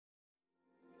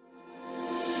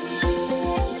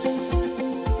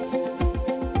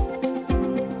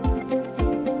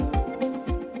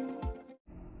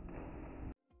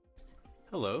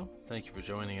thank you for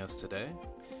joining us today.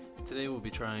 Today we'll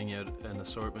be trying out an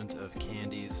assortment of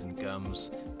candies and gums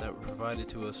that were provided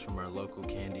to us from our local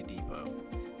candy depot.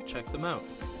 Check them out.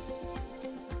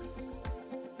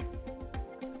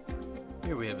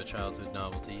 Here we have a childhood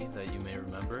novelty that you may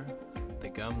remember, the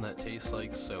gum that tastes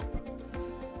like soap.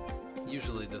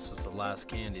 Usually this was the last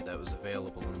candy that was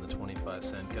available in the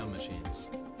 25-cent gum machines.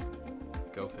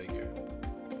 Go figure.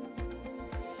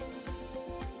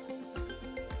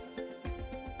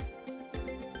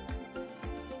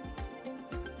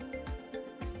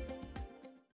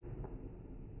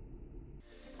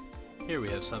 Here we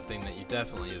have something that you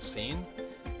definitely have seen,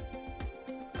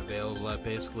 available at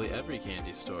basically every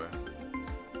candy store.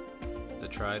 The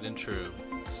tried and true.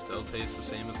 Still tastes the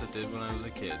same as it did when I was a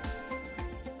kid.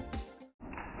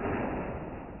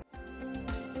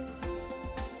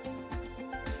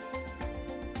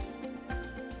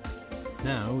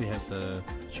 Now we have the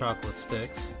chocolate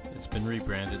sticks. It's been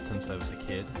rebranded since I was a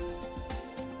kid.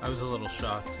 I was a little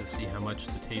shocked to see how much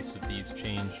the taste of these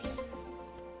changed.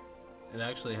 It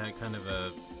actually had kind of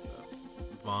a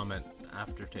vomit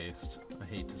aftertaste, I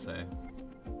hate to say.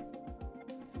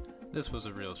 This was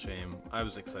a real shame. I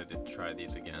was excited to try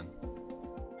these again.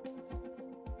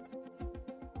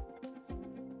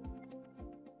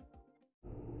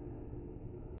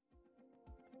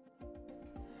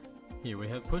 Here we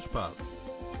have Push Pop.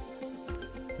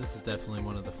 This is definitely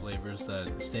one of the flavors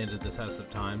that stand the test of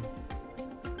time.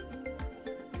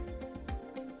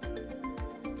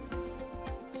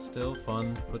 Still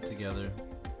fun to put together.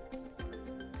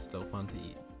 Still fun to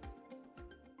eat.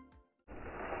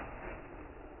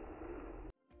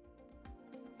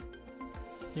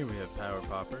 Here we have Power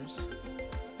Poppers.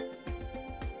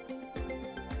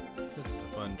 This is a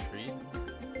fun treat.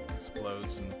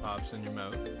 Explodes and pops in your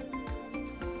mouth.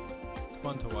 It's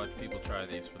fun to watch people try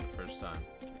these for the first time.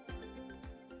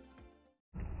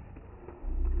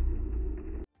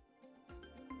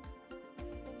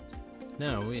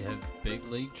 Now we have Big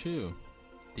League Chew,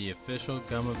 the official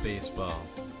gum of baseball.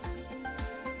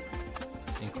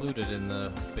 Included in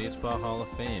the Baseball Hall of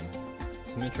Fame.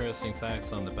 Some interesting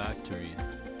facts on the back to read.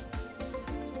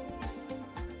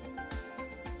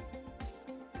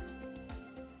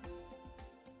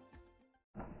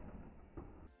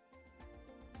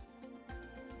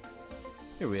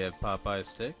 Here we have Popeye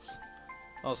Sticks,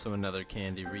 also another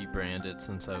candy rebranded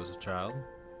since I was a child.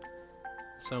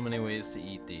 So many ways to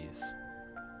eat these.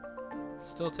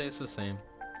 Still tastes the same.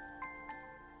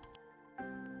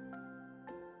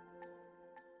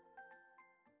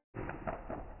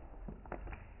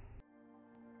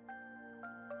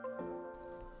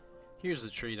 Here's a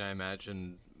treat I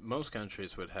imagine most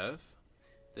countries would have.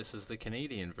 This is the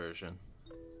Canadian version.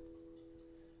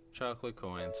 Chocolate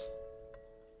coins.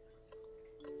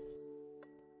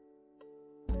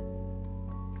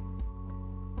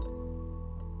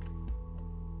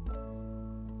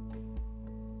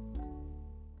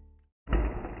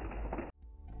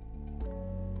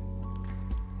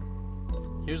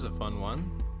 Here's a fun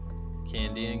one.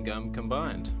 Candy and gum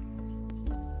combined.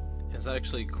 It's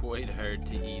actually quite hard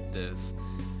to eat this,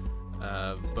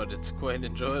 but it's quite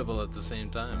enjoyable at the same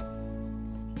time.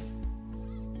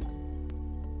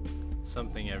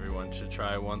 Something everyone should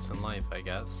try once in life, I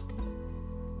guess.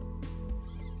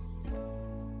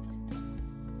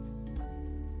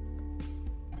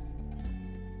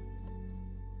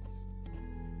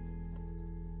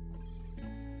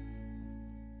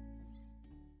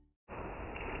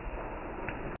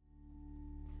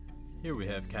 Here we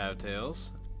have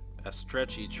Cowtails, a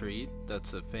stretchy treat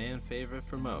that's a fan favorite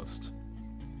for most.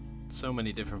 So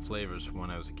many different flavors from when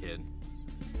I was a kid.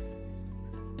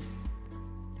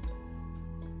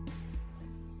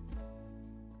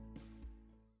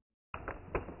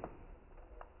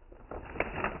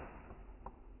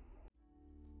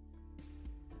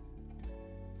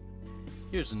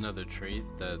 Here's another treat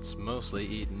that's mostly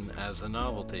eaten as a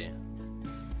novelty.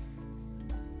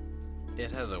 It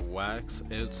has a wax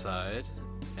outside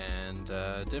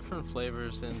and different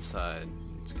flavors inside.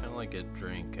 It's kind of like a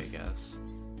drink, I guess.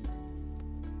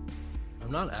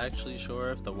 I'm not actually sure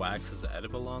if the wax is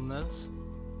edible on this,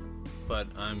 but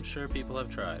I'm sure people have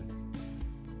tried.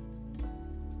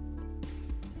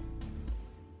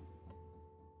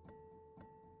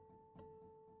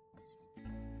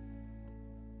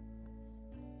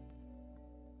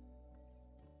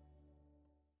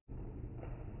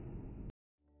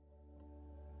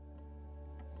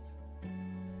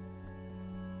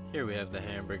 Here we have the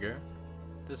hamburger.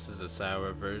 This is a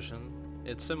sour version.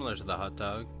 It's similar to the hot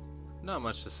dog. Not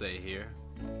much to say here.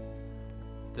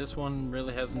 This one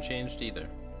really hasn't changed either.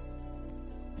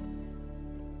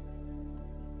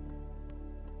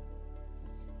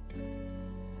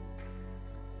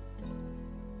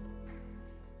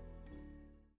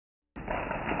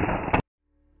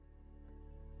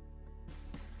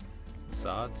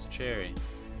 Zots Cherry.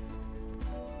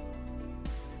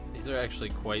 These are actually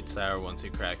quite sour once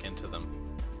you crack into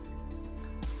them.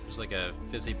 There's like a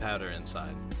fizzy powder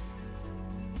inside.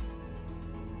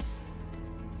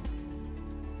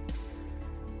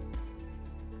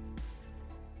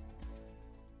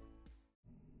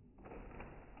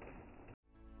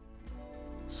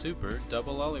 Super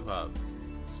Double Lollipop.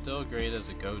 Still great as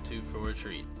a go-to for a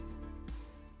treat.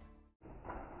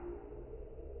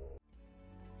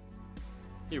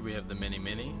 Here we have the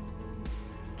Mini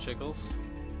CHICLES.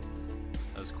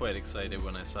 I was quite excited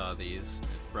when I saw these.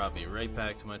 It brought me right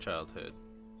back to my childhood.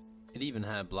 It even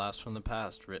had Blast from the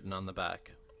Past written on the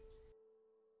back.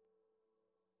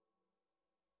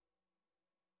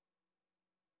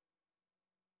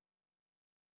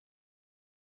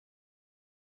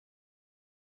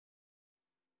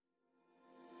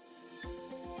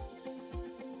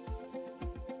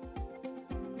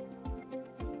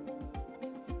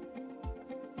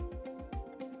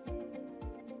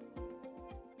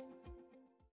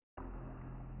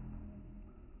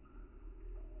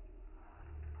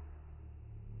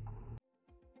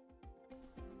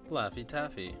 Laffy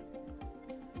Taffy.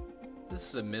 This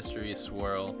is a mystery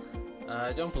swirl.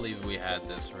 I don't believe we had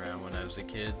this around when I was a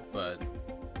kid, but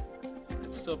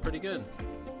it's still pretty good.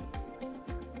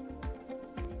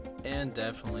 And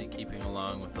definitely keeping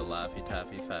along with the Laffy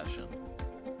Taffy fashion.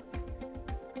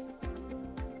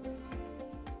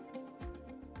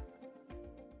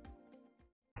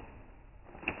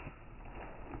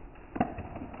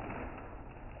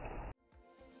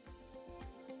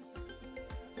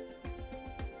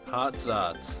 Hot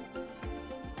Zots.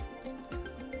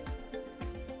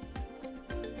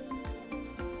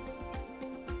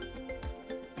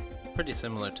 Pretty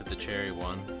similar to the cherry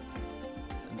one.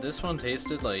 This one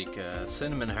tasted like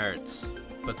cinnamon hearts,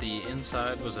 but the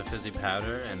inside was a fizzy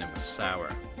powder and it was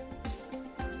sour.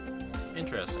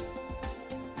 Interesting.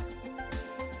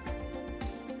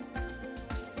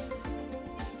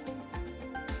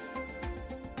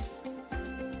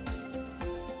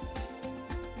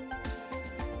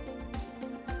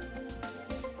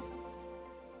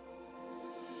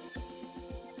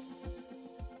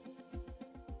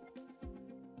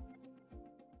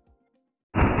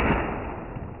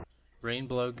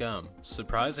 Rainbow Gum.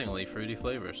 Surprisingly fruity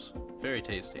flavors. Very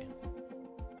tasty.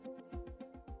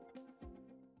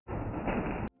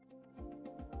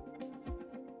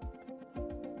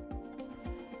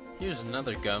 Here's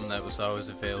another gum that was always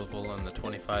available on the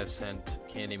 25-cent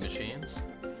candy machines.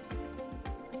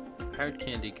 Hard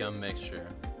candy gum mixture.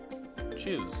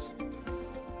 CHEWS.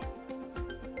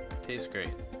 Tastes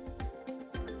great.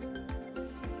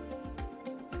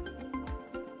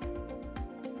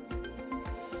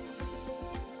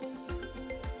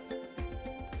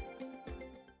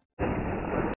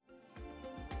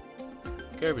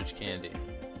 Garbage candy.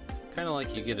 Kinda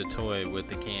like you get a toy with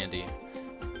the candy.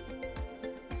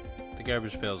 The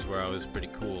garbage pails were always pretty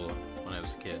cool when I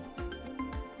was a kid.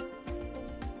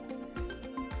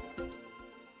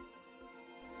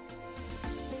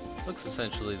 Looks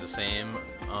essentially the same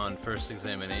on first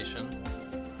examination,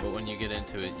 but when you get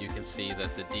into it you can see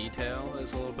that the detail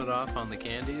is a little bit off on the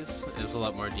candies. It was a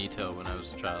lot more detail when I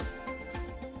was a child.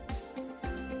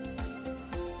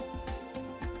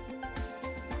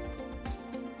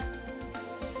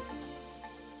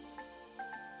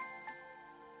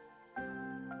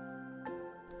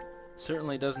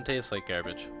 Certainly doesn't taste like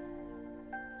garbage.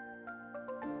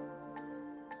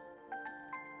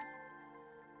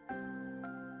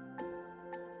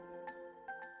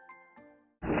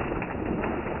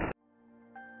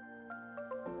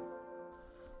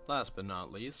 Last but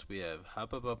not least, we have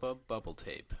Hubba Bubba Bubble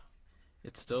Tape.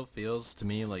 It still feels to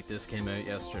me like this came out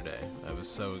yesterday. I was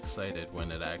so excited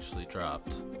when it actually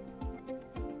dropped.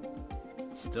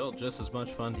 It's still just as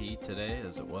much fun to eat today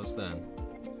as it was then.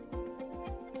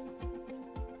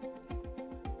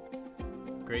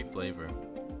 Great flavor.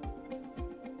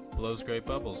 Blows great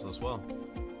bubbles as well.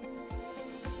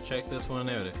 Check this one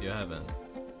out if you haven't.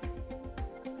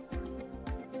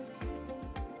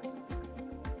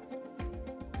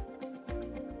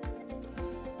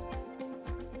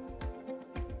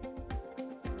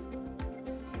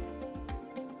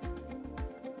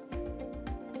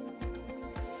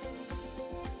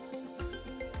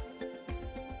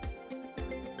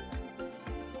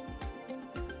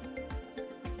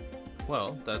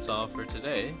 Well, that's all for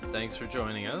today. Thanks for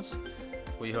joining us.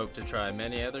 We hope to try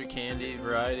many other candy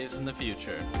varieties in the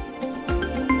future.